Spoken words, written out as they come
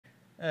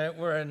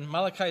We're in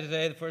Malachi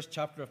today, the first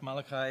chapter of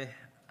Malachi,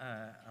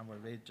 and we'll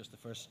read just the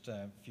first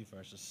few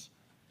verses.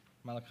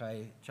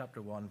 Malachi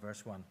chapter 1,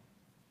 verse 1.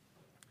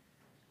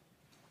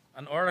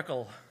 An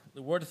oracle,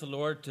 the word of the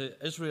Lord to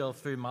Israel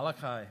through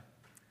Malachi.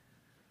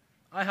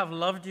 I have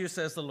loved you,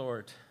 says the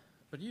Lord,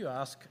 but you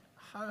ask,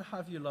 how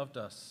have you loved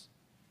us?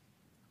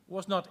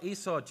 Was not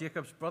Esau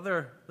Jacob's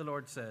brother, the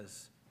Lord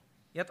says?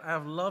 Yet I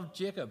have loved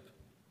Jacob,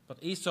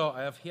 but Esau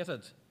I have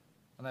hated,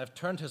 and I have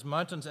turned his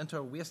mountains into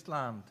a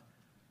wasteland,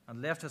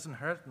 and left his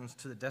inheritance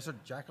to the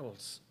desert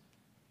jackals.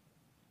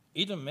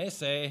 Edom may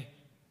say,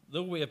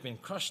 though we have been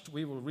crushed,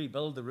 we will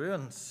rebuild the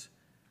ruins.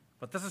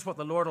 But this is what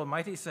the Lord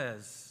Almighty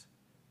says.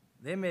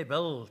 They may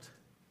build,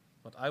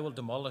 but I will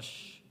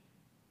demolish.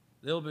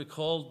 They will be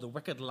called the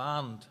wicked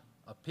land,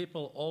 a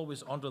people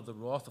always under the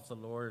wrath of the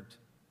Lord.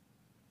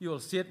 You will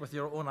see it with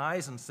your own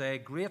eyes and say,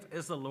 great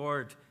is the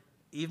Lord,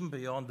 even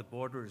beyond the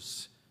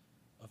borders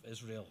of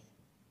Israel.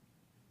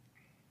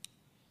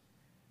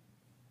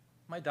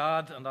 My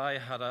dad and I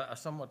had a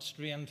somewhat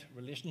strained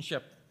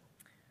relationship.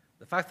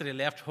 The fact that he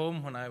left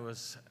home when I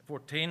was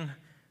 14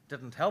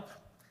 didn't help,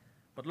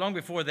 but long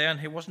before then,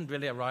 he wasn't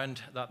really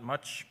around that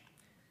much.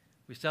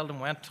 We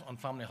seldom went on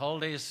family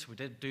holidays. We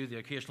did do the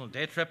occasional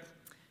day trip,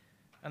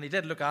 and he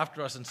did look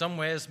after us in some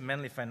ways,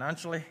 mainly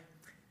financially,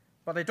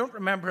 but I don't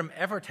remember him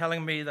ever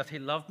telling me that he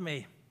loved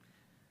me,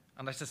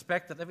 and I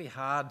suspect that if he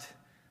had,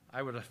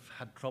 I would have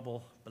had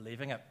trouble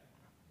believing it.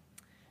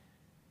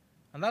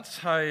 And that's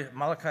how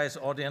Malachi's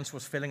audience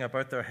was feeling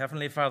about their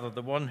Heavenly Father,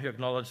 the one who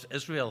acknowledged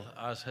Israel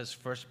as his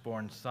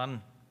firstborn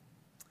son.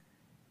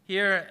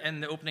 Here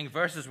in the opening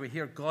verses, we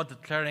hear God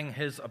declaring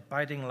his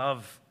abiding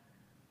love.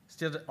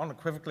 Stated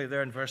unequivocally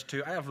there in verse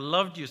 2, I have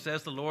loved you,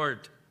 says the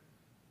Lord.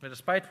 Now,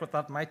 despite what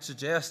that might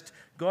suggest,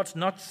 God's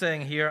not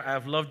saying here, I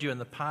have loved you in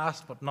the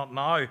past, but not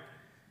now.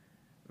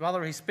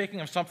 Rather, he's speaking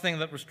of something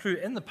that was true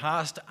in the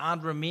past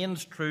and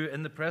remains true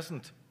in the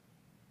present.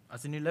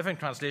 As the New Living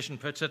Translation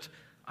puts it,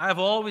 I have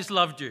always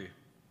loved you.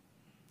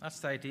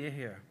 That's the idea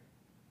here.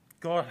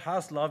 God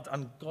has loved,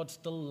 and God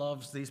still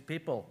loves these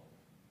people.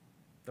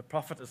 The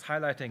prophet is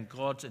highlighting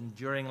God's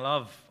enduring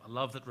love, a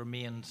love that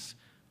remains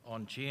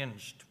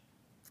unchanged.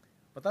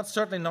 But that's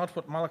certainly not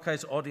what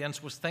Malachi's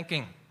audience was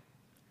thinking.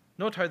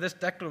 Note how this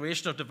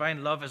declaration of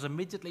divine love is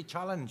immediately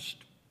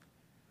challenged.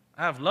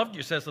 I have loved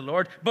you, says the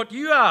Lord, but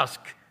you ask,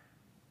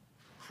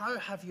 how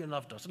have you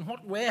loved us? In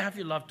what way have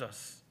you loved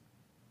us?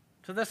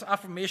 To this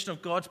affirmation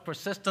of God's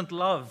persistent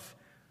love,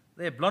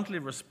 they bluntly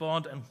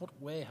respond, in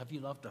what way have you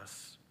loved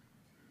us?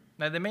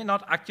 Now, they may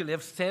not actually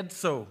have said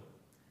so.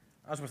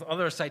 As with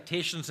other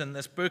citations in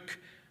this book,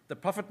 the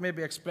prophet may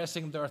be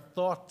expressing their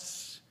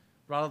thoughts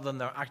rather than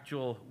their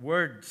actual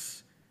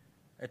words.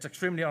 It's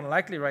extremely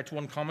unlikely, writes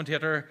one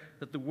commentator,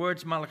 that the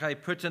words Malachi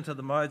put into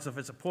the mouths of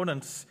his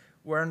opponents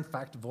were in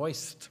fact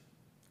voiced.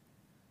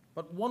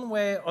 But one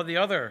way or the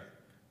other,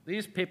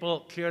 these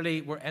people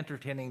clearly were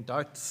entertaining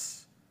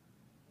doubts.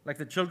 Like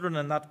the children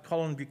in that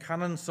Colin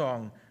Buchanan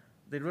song,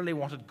 they really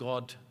wanted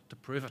God to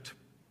prove it,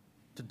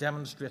 to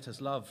demonstrate his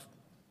love.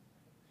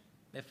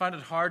 They found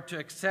it hard to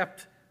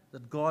accept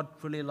that God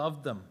truly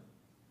loved them.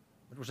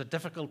 It was a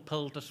difficult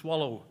pill to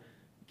swallow,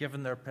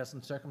 given their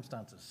present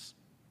circumstances.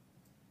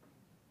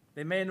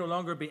 They may no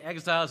longer be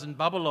exiles in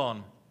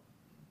Babylon.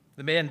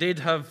 They may indeed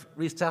have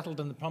resettled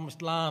in the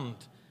Promised Land.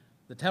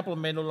 The temple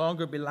may no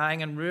longer be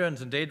lying in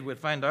ruins. Indeed, we'll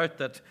find out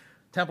that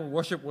temple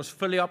worship was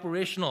fully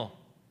operational.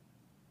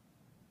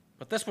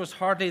 But this was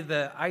hardly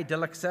the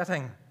idyllic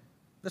setting.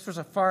 This was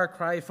a far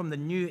cry from the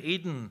new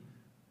Eden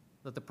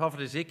that the prophet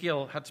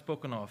Ezekiel had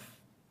spoken of.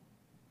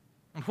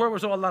 And where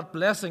was all that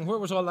blessing? Where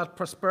was all that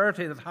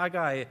prosperity that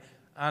Haggai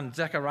and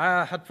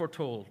Zechariah had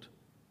foretold?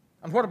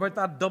 And what about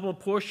that double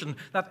portion,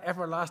 that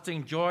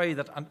everlasting joy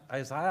that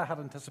Isaiah had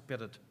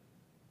anticipated?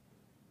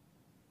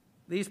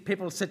 These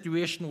people's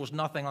situation was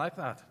nothing like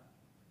that.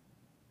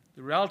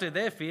 The reality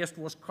they faced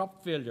was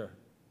crop failure,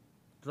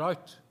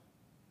 drought,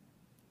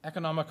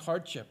 economic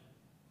hardship.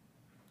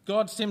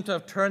 God seemed to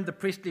have turned the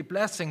priestly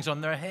blessings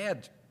on their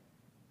head.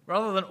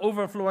 Rather than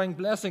overflowing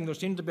blessing, there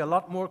seemed to be a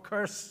lot more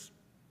curse.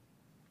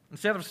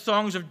 Instead of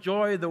songs of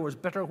joy, there was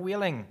bitter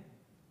wailing.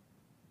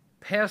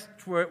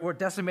 Pests were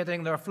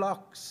decimating their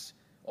flocks.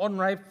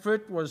 Unripe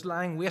fruit was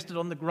lying wasted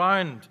on the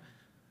ground,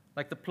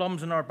 like the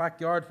plums in our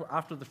backyard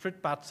after the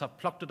fruit bats have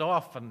plucked it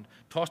off and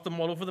tossed them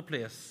all over the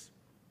place.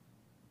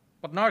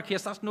 But in our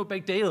case, that's no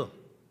big deal.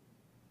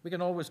 We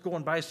can always go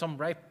and buy some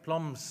ripe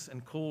plums in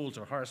Coles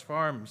or Horace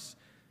Farms.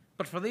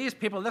 But for these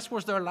people, this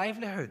was their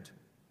livelihood.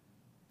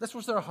 This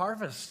was their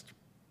harvest.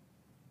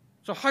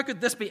 So how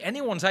could this be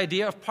anyone's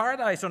idea of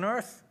paradise on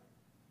earth?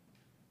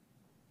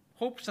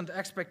 Hopes and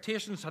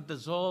expectations had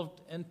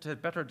dissolved into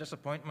bitter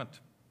disappointment.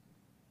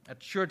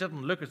 It sure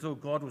didn't look as though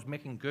God was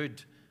making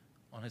good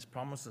on his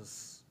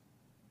promises.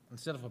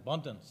 Instead of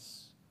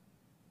abundance,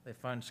 they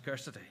found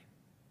scarcity.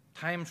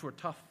 Times were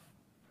tough,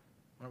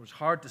 and it was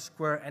hard to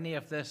square any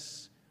of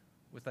this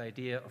with the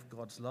idea of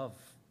God's love.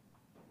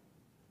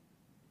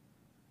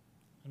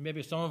 And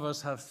maybe some of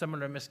us have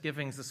similar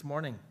misgivings this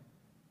morning.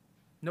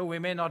 No, we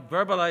may not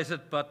verbalize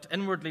it, but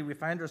inwardly we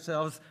find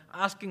ourselves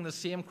asking the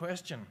same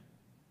question.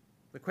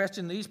 The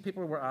question these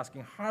people were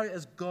asking: how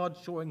is God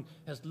showing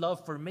his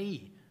love for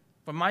me,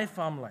 for my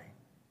family?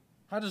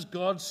 How does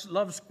God's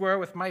love square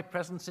with my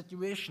present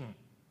situation?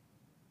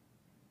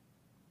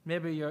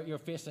 Maybe you're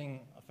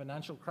facing a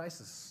financial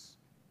crisis.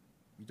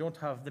 You don't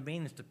have the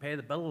means to pay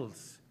the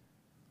bills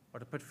or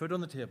to put food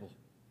on the table.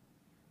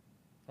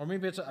 Or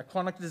maybe it's a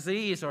chronic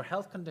disease or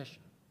health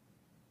condition.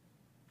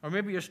 Or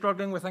maybe you're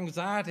struggling with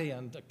anxiety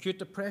and acute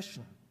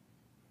depression.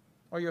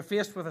 Or you're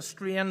faced with a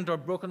strained or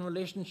broken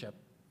relationship.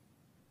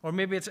 Or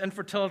maybe it's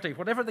infertility.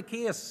 Whatever the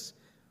case,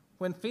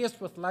 when faced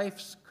with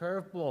life's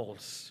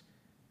curveballs,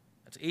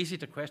 it's easy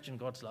to question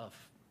God's love.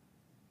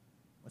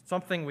 It's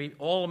something we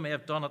all may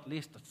have done at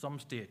least at some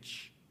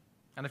stage.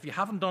 And if you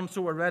haven't done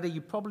so already,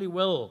 you probably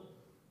will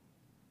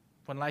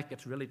when life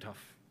gets really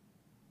tough.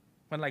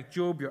 When, like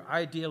Job, your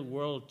ideal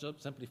world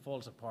simply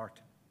falls apart.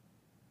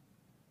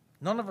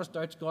 None of us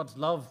doubts God's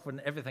love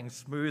when everything's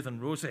smooth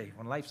and rosy,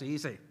 when life's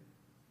easy.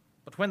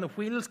 But when the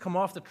wheels come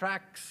off the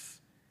tracks,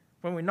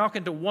 when we knock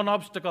into one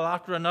obstacle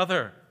after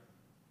another,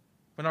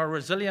 when our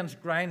resilience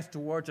grinds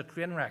towards a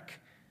train wreck,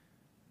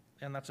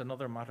 then that's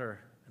another matter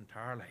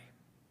entirely.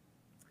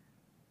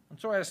 And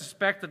so I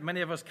suspect that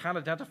many of us can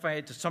identify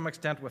to some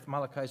extent with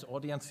Malachi's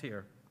audience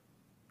here.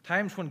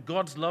 Times when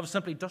God's love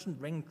simply doesn't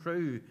ring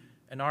true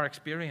in our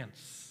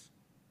experience.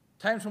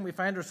 Times when we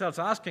find ourselves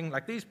asking,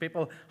 like these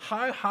people,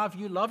 how have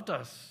you loved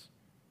us?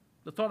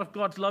 The thought of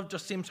God's love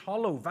just seems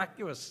hollow,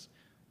 vacuous,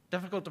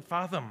 difficult to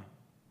fathom.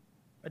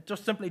 It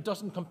just simply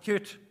doesn't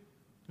compute,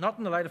 not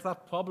in the light of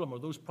that problem or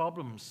those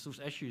problems,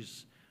 those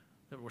issues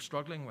that we're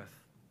struggling with.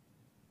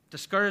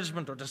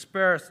 Discouragement or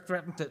despair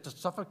threaten to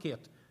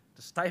suffocate,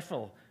 to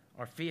stifle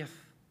our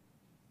faith.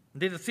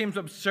 Indeed, it seems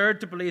absurd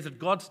to believe that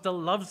God still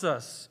loves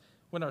us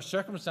when our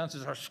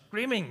circumstances are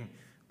screaming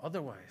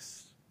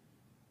otherwise.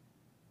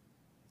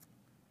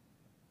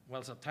 Well,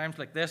 it's at times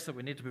like this that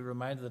we need to be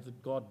reminded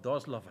that God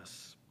does love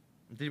us.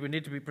 Indeed, we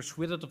need to be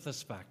persuaded of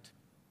this fact.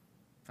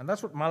 And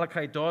that's what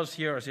Malachi does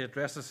here as he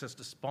addresses his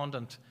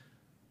despondent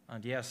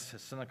and, yes,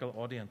 his cynical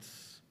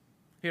audience.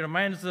 He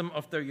reminds them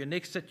of their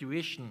unique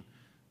situation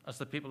as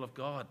the people of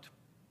God.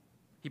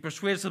 He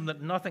persuades them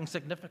that nothing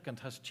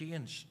significant has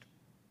changed.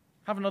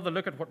 Have another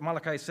look at what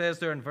Malachi says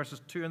there in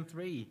verses 2 and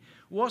 3.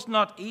 Was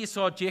not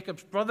Esau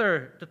Jacob's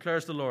brother,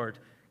 declares the Lord?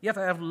 Yet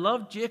I have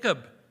loved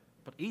Jacob,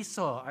 but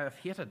Esau I have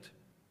hated.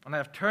 And I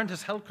have turned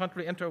his hill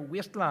country into a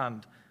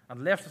wasteland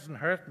and left his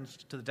inheritance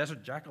to the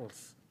desert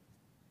jackals.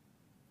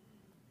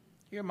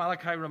 Here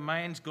Malachi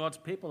reminds God's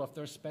people of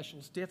their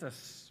special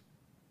status.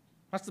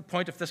 That's the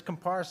point of this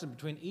comparison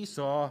between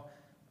Esau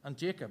and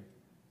Jacob.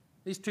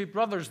 These two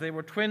brothers, they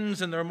were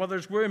twins in their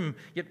mother's womb,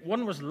 yet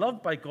one was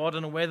loved by God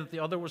in a way that the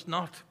other was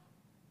not.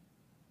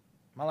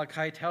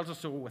 Malachi tells us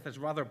so with his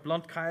rather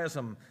blunt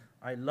chiasm: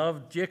 I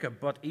loved Jacob,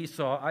 but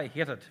Esau I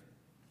hated.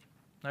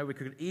 Now, we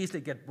could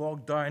easily get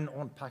bogged down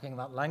unpacking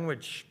that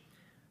language,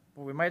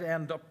 but we might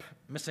end up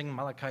missing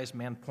Malachi's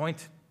main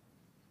point.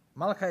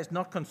 Malachi is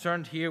not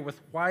concerned here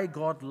with why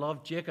God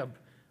loved Jacob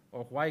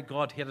or why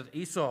God hated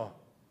Esau.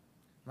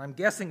 And I'm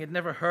guessing he'd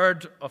never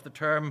heard of the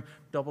term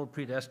double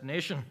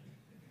predestination.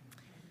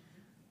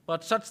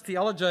 But such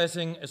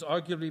theologizing is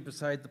arguably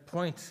beside the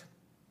point.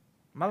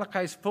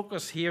 Malachi's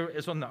focus here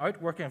is on the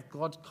outworking of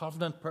God's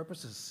covenant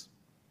purposes.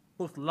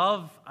 Both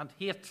love and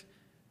hate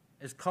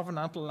is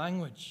covenantal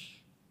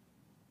language.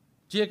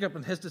 Jacob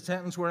and his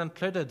descendants were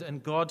included in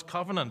God's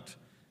covenant.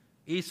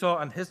 Esau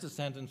and his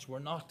descendants were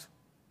not.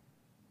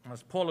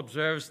 As Paul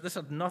observes, this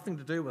had nothing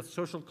to do with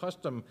social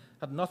custom,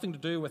 had nothing to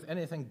do with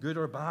anything good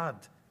or bad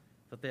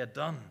that they had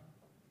done.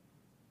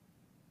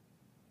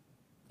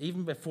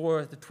 Even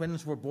before the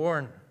twins were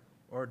born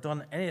or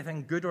done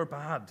anything good or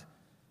bad,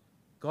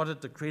 God had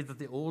decreed that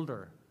the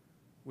older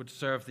would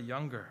serve the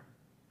younger.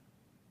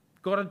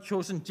 God had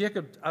chosen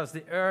Jacob as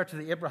the heir to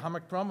the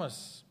Abrahamic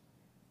promise.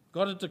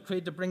 God had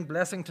decreed to bring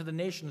blessing to the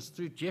nations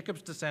through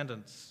Jacob's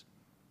descendants.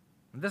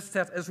 And this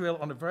set Israel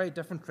on a very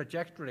different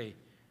trajectory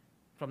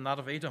from that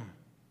of Edom.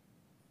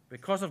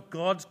 Because of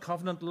God's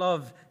covenant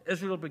love,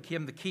 Israel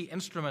became the key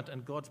instrument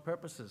in God's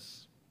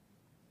purposes.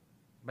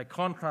 By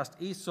contrast,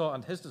 Esau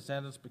and his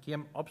descendants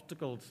became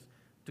obstacles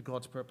to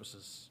God's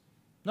purposes.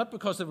 Not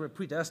because they were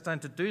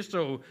predestined to do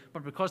so,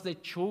 but because they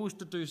chose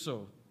to do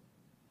so.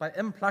 By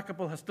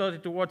implacable hostility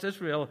towards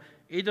Israel,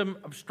 Edom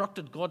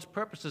obstructed God's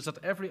purposes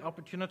at every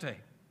opportunity.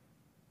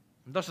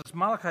 And thus, as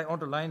Malachi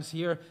underlines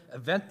here,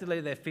 eventually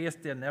they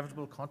faced the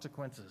inevitable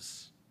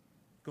consequences.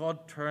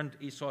 God turned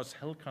Esau's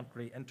hill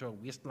country into a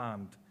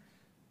wasteland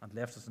and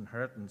left his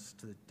inheritance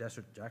to the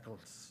desert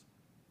jackals.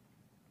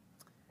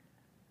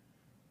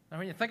 Now,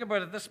 when you think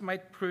about it, this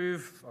might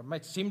prove, or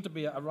might seem to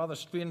be, a rather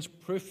strange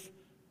proof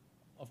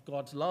of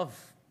God's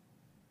love.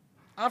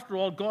 After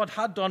all, God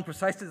had done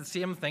precisely the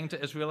same thing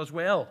to Israel as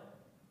well.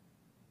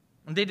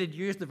 Indeed, he'd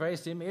used the very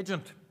same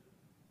agent.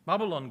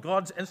 Babylon,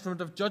 God's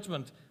instrument of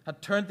judgment,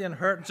 had turned the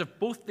inheritance of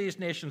both these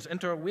nations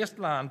into a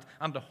wasteland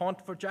and a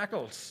haunt for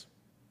jackals.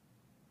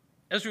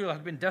 Israel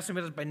had been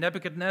decimated by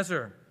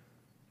Nebuchadnezzar.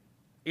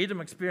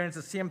 Edom experienced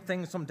the same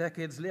thing some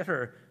decades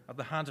later at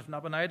the hands of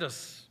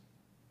Nabonidus.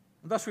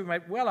 And thus we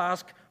might well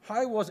ask,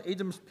 how was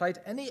Edom's plight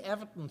any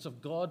evidence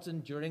of God's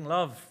enduring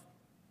love?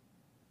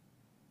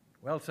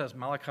 Well, says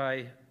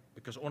Malachi,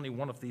 because only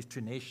one of these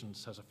two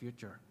nations has a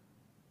future.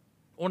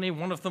 Only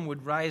one of them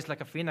would rise like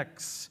a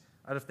phoenix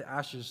out of the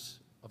ashes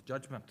of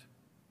judgment.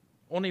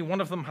 Only one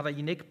of them had a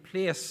unique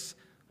place,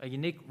 a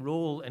unique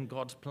role in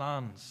God's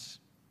plans.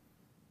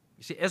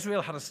 You see,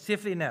 Israel had a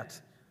safety net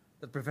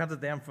that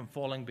prevented them from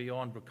falling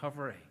beyond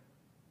recovery.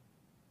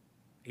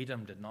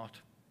 Edom did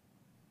not.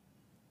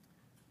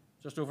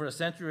 Just over a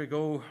century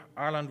ago,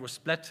 Ireland was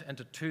split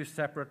into two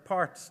separate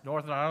parts: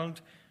 Northern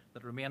Ireland,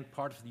 that remained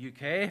part of the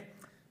UK,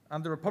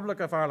 and the Republic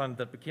of Ireland,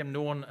 that became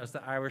known as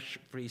the Irish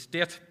Free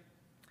State.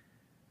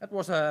 It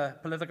was a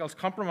political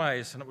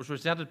compromise, and it was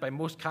resented by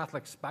most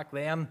Catholics back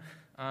then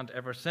and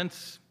ever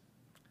since.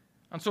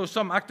 And so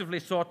some actively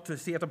sought to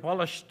see it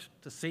abolished,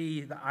 to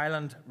see the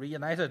island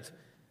reunited.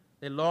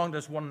 They longed,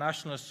 as one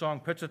nationalist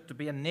song puts it, to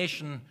be a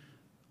nation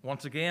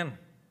once again.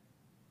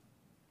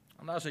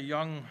 And as a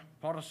young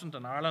Protestant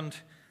in Ireland,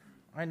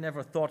 I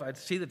never thought I'd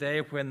see the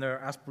day when their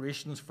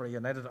aspirations for a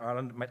united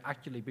Ireland might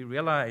actually be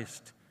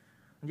realised.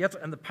 And yet,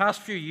 in the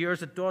past few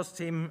years, it does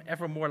seem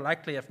ever more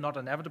likely, if not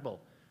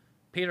inevitable.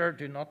 Peter,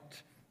 do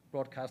not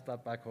broadcast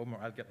that back home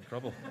or I'll get in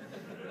trouble.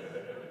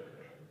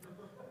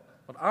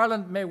 But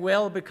Ireland may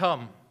well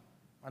become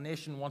a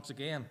nation once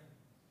again.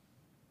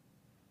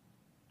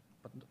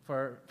 But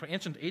for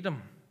ancient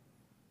Edom,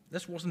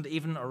 this wasn't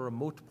even a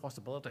remote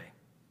possibility.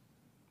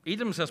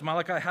 Edom, says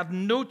Malachi, had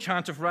no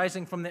chance of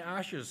rising from the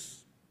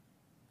ashes.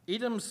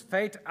 Edom's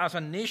fate as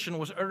a nation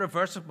was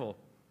irreversible.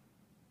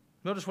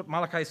 Notice what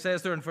Malachi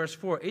says there in verse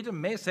 4. Edom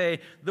may say,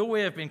 though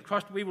we have been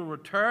crushed, we will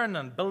return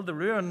and build the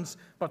ruins.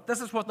 But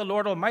this is what the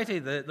Lord Almighty,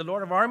 the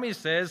Lord of armies,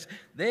 says,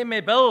 they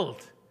may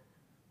build,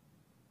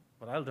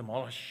 but I'll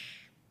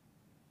demolish.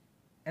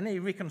 Any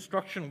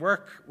reconstruction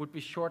work would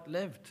be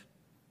short-lived.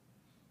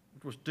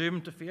 It was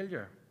doomed to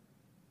failure.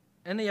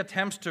 Any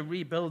attempts to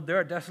rebuild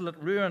their desolate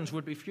ruins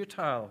would be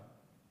futile.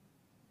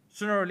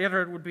 Sooner or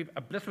later, it would be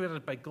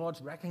obliterated by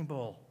God's wrecking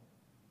ball.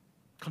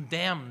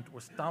 Condemned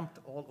was stamped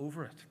all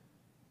over it.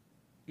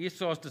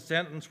 Esau's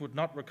descendants would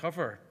not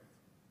recover.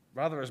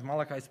 Rather, as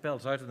Malachi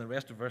spells out in the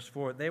rest of verse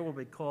 4, they will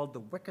be called the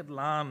wicked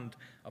land,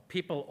 a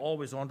people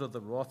always under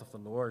the wrath of the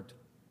Lord.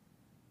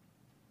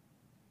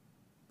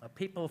 A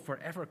people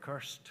forever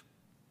cursed.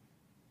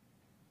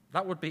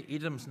 That would be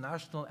Edom's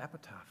national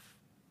epitaph.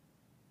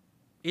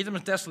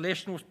 Edom's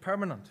desolation was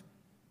permanent.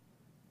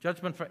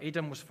 Judgment for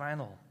Edom was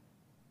final.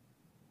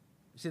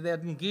 You see, they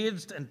had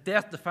engaged in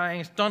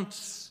death-defying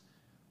stunts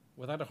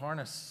without a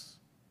harness,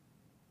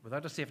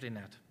 without a safety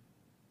net.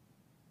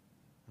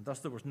 And thus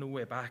there was no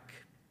way back.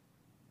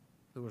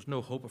 There was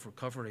no hope of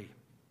recovery.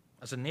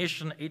 As a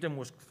nation, Edom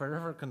was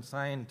forever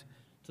consigned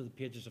to the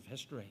pages of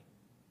history.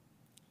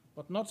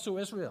 But not so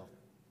Israel.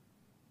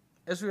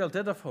 Israel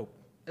did have hope.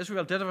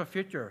 Israel did have a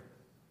future.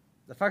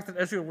 The fact that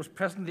Israel was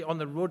presently on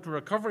the road to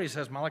recovery,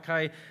 says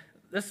Malachi,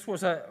 this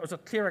was a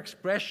clear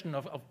expression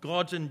of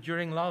God's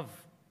enduring love.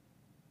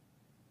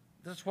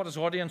 This is what his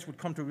audience would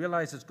come to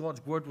realize as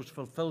God's word was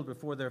fulfilled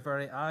before their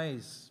very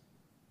eyes.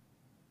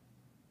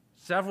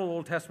 Several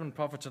Old Testament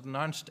prophets had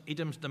announced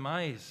Edom's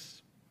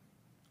demise,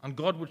 and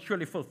God would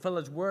surely fulfill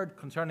his word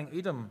concerning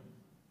Edom,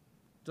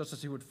 just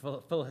as he would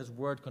fulfill his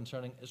word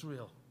concerning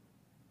Israel.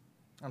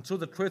 And so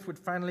the truth would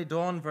finally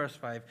dawn, verse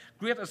 5.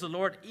 Great is the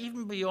Lord,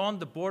 even beyond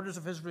the borders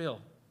of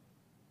Israel.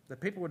 The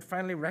people would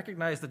finally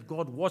recognize that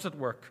God was at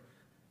work,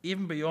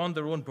 even beyond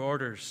their own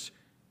borders,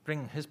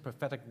 bringing his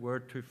prophetic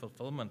word to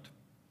fulfillment.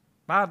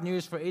 Bad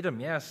news for Edom,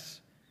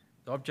 yes,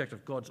 the object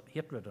of God's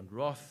hatred and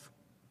wrath.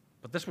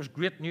 But this was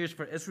great news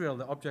for Israel,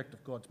 the object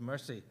of God's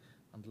mercy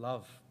and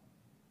love.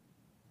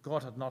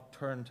 God had not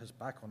turned his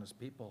back on his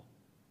people.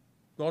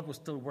 God was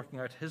still working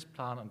out his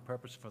plan and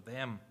purpose for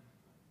them,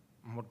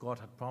 and what God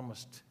had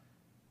promised,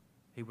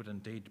 he would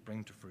indeed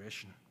bring to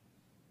fruition.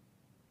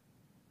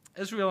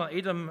 Israel and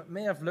Edom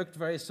may have looked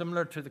very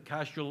similar to the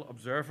casual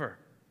observer.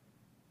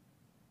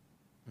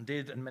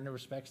 Indeed, in many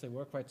respects, they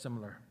were quite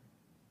similar.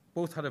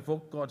 Both had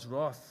evoked God's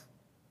wrath.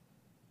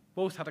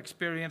 Both had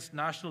experienced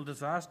national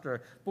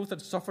disaster. Both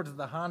had suffered at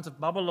the hands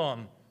of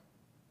Babylon.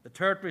 The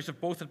territories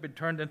of both had been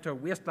turned into a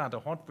wasteland, a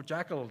haunt for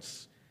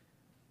jackals.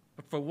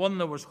 But for one,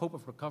 there was hope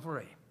of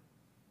recovery,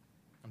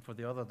 and for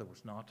the other, there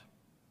was not.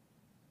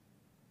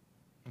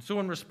 And so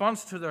in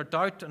response to their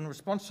doubt, in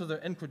response to their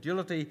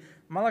incredulity,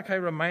 Malachi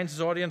reminds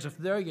his audience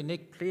of their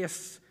unique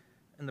place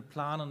in the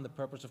plan and the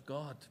purpose of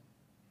God.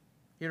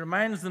 He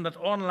reminds them that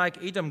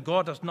unlike Edom,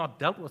 God has not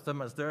dealt with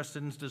them as their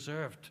sins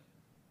deserved.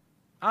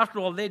 After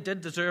all, they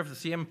did deserve the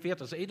same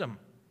fate as Edom.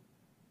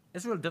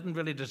 Israel didn't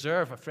really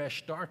deserve a fresh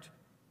start.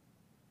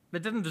 They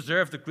didn't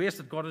deserve the grace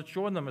that God had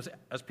shown them.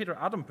 As Peter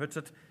Adam puts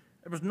it,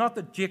 it was not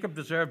that Jacob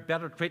deserved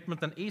better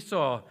treatment than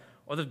Esau,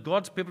 or that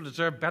God's people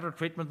deserved better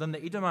treatment than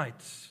the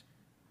Edomites.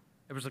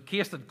 It was a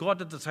case that God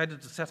had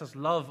decided to set his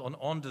love on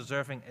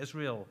undeserving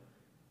Israel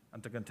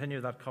and to continue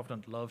that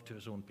covenant love to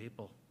his own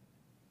people.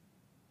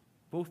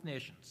 Both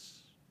nations,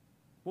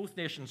 Both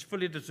nations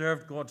fully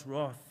deserved God's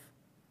wrath.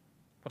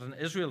 But in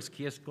Israel's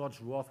case,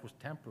 God's wrath was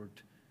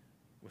tempered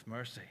with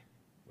mercy,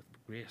 with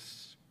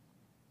grace.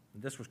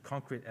 And this was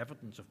concrete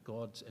evidence of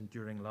God's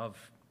enduring love.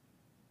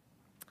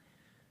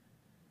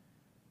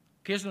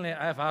 Occasionally,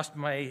 I have asked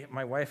my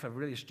wife a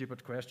really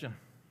stupid question.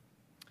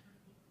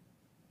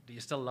 Do you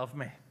still love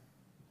me?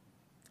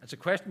 It's a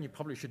question you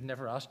probably should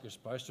never ask your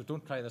spouse, so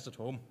don't try this at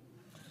home.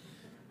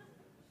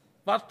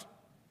 But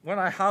when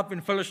I have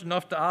been foolish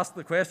enough to ask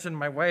the question,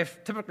 my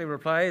wife typically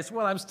replies,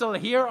 well, I'm still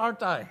here,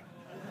 aren't I?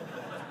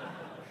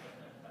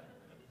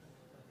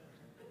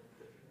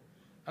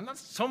 And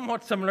that's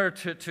somewhat similar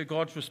to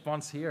God's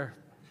response here.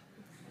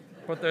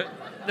 But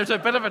there's a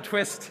bit of a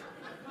twist.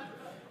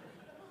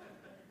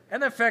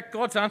 In effect,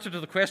 God's answer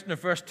to the question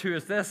of verse 2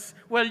 is this: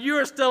 well,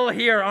 you're still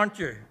here, aren't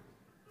you?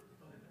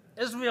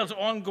 Israel's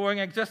ongoing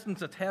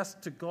existence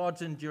attests to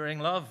God's enduring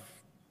love.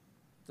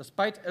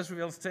 Despite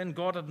Israel's sin,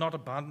 God had not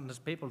abandoned his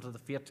people to the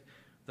fate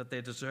that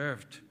they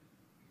deserved.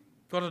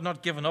 God had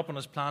not given up on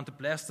his plan to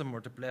bless them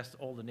or to bless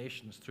all the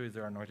nations through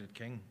their anointed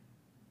king.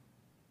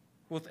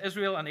 Both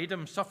Israel and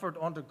Edom suffered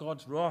under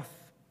God's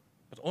wrath,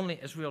 but only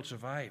Israel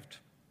survived.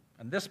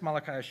 And this,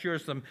 Malachi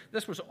assures them,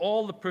 this was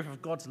all the proof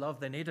of God's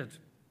love they needed.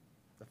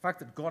 The fact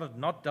that God had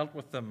not dealt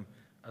with them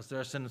as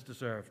their sins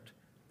deserved,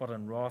 but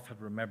in wrath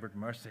had remembered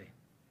mercy.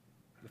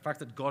 The fact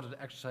that God had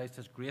exercised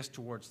his grace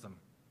towards them,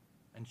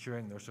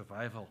 ensuring their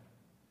survival.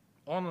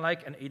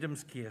 Unlike in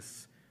Edom's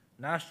case,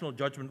 national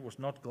judgment was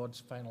not God's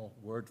final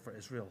word for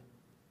Israel.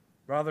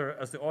 Rather,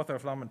 as the author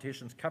of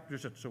Lamentations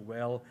captures it so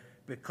well,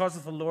 because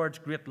of the Lord's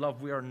great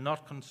love, we are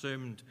not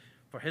consumed,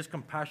 for his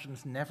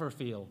compassions never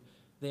fail.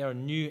 They are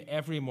new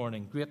every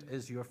morning. Great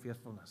is your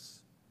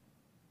faithfulness.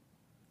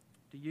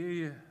 Do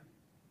you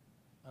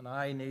and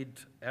I need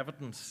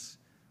evidence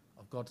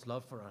of God's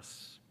love for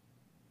us?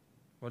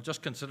 Well,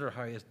 just consider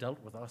how he has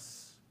dealt with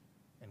us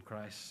in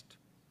Christ.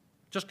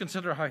 Just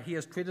consider how he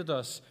has treated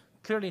us,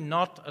 clearly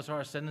not as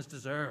our sins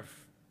deserve.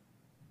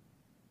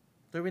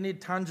 Do we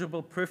need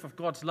tangible proof of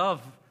God's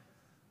love?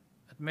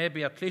 It may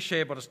be a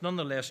cliche, but it's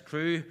nonetheless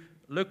true.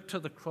 Look to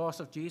the cross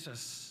of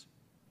Jesus,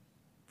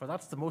 for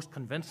that's the most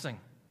convincing.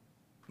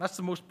 That's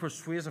the most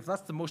persuasive.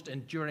 That's the most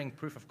enduring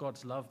proof of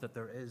God's love that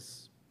there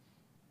is.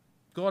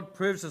 God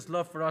proves his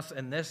love for us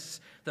in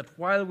this, that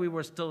while we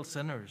were still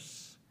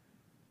sinners,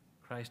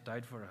 Christ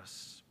died for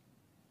us.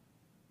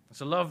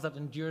 It's a love that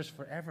endures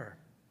forever.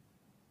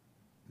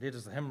 Indeed,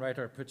 as the hymn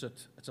writer puts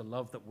it, it's a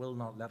love that will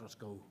not let us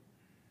go.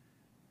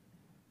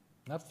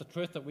 And that's the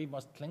truth that we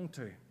must cling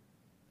to,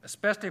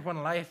 especially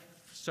when life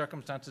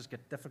circumstances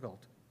get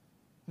difficult,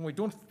 when we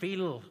don't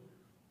feel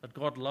that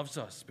God loves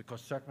us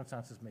because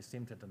circumstances may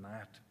seem to deny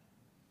it.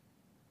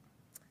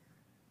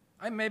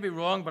 I may be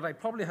wrong, but I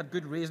probably had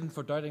good reason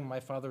for doubting my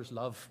Father's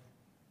love.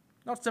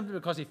 Not simply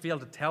because he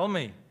failed to tell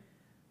me,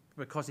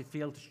 but because he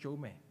failed to show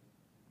me.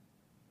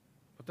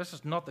 But this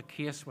is not the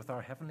case with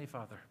our Heavenly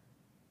Father.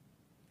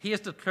 He has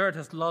declared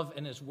his love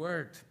in his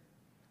word,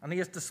 and he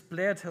has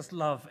displayed his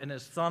love in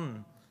his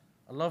Son,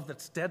 a love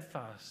that's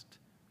steadfast,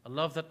 a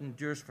love that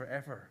endures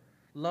forever,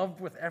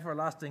 loved with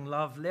everlasting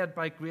love, led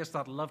by grace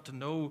that love to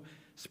know,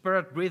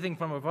 Spirit breathing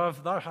from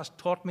above, thou hast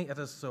taught me it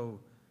is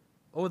so.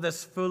 Oh,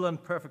 this full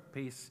and perfect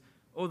peace,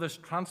 oh, this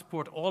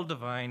transport all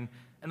divine,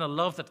 in a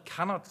love that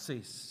cannot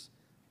cease.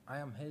 I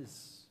am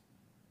his,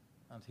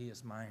 and he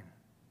is mine.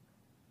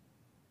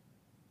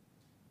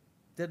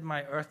 Did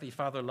my earthly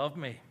father love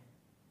me?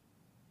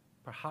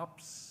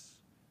 Perhaps,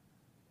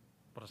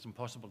 but it's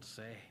impossible to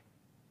say.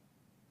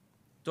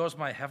 Does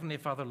my heavenly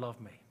Father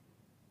love me?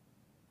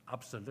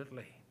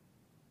 Absolutely,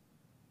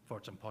 for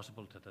it's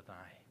impossible to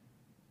deny.